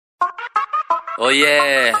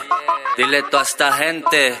Oye, dile a toda esta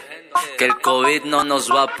gente que el COVID no nos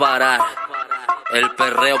va a parar. El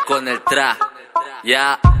perreo con el tra,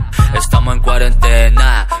 ya. Estamos en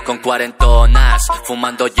cuarentena, con cuarentonas,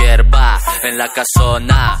 fumando hierba, en la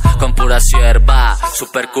casona, con pura sierva,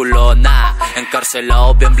 super culona,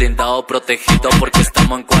 encarcelado, bien blindado, protegido, porque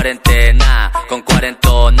estamos en cuarentena, con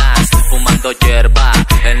cuarentonas, fumando hierba,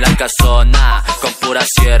 en la casona, con pura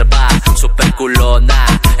sierva, super culona,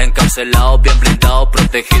 encarcelado, bien blindado,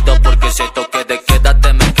 protegido, porque si hay toque de queda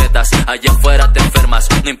te me quedas, allá afuera te enfermas,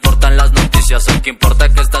 no importan las noticias, lo que importa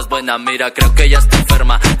es que estás buena, mira, creo que ella está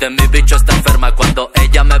enferma, de mi bicho está enferma, cuando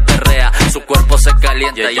ella me perrea, su cuerpo se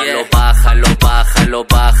calienta y ella lo baja, lo baja, lo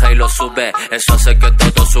baja y lo sube, eso hace que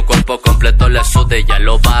todo su cuerpo completo le sude, ella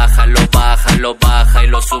lo baja, lo baja, lo baja y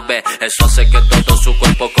lo sube, eso hace que todo su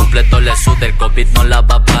cuerpo completo le sude, el COVID no la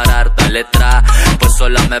va a parar, dale tra, pues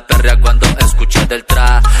sola me perrea cuando escucha del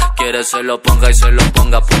tra, quiere se lo ponga y se lo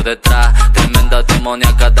ponga por detrás, tremenda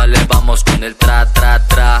demoníaca, dale vamos con el tra, tra,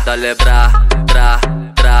 tra, dale bra, tra,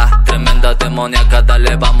 tra, tremenda demoníaca,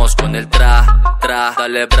 dale vamos con el tra, tra,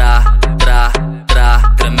 dale bra, tra,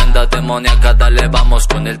 tra, tremenda demoníaca, dale vamos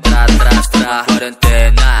con el tra, tra, tra,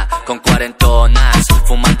 cuarentena, con cuarentonas,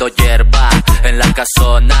 fumando hierba, en la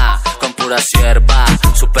casona, con pura sierva,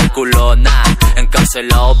 super culona,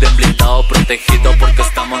 encarcelado, bien blindado, protegido, porque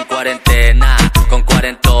estamos en cuarentena, con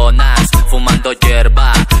cuarentonas, fumando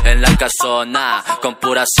hierba, en la casona, con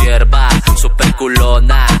pura sierva, super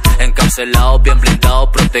culona, encarcelado, bien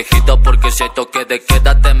blindado, protegido, porque si hay toque de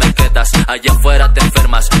queda te me quedas, allá afuera te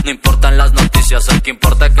enfermas, no importan las noticias, lo que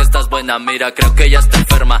importa es que estás buena, mira, creo que ella está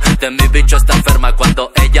enferma, de mi bicho está enferma,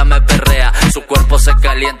 cuando ella me perrea, su cuerpo se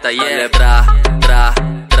calienta y dale bra, tra,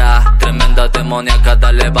 tra, tremenda demoníaca,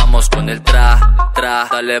 dale vamos con el tra, tra,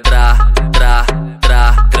 dale bra, tra,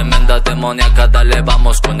 tra, tremenda demoníaca, dale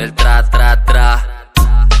vamos con el tra, tra, tra,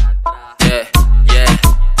 yeah, yeah,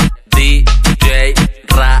 DJ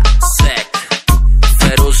Rasec,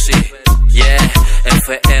 Ferussi, yeah,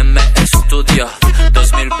 FM Studio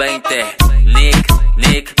 2020.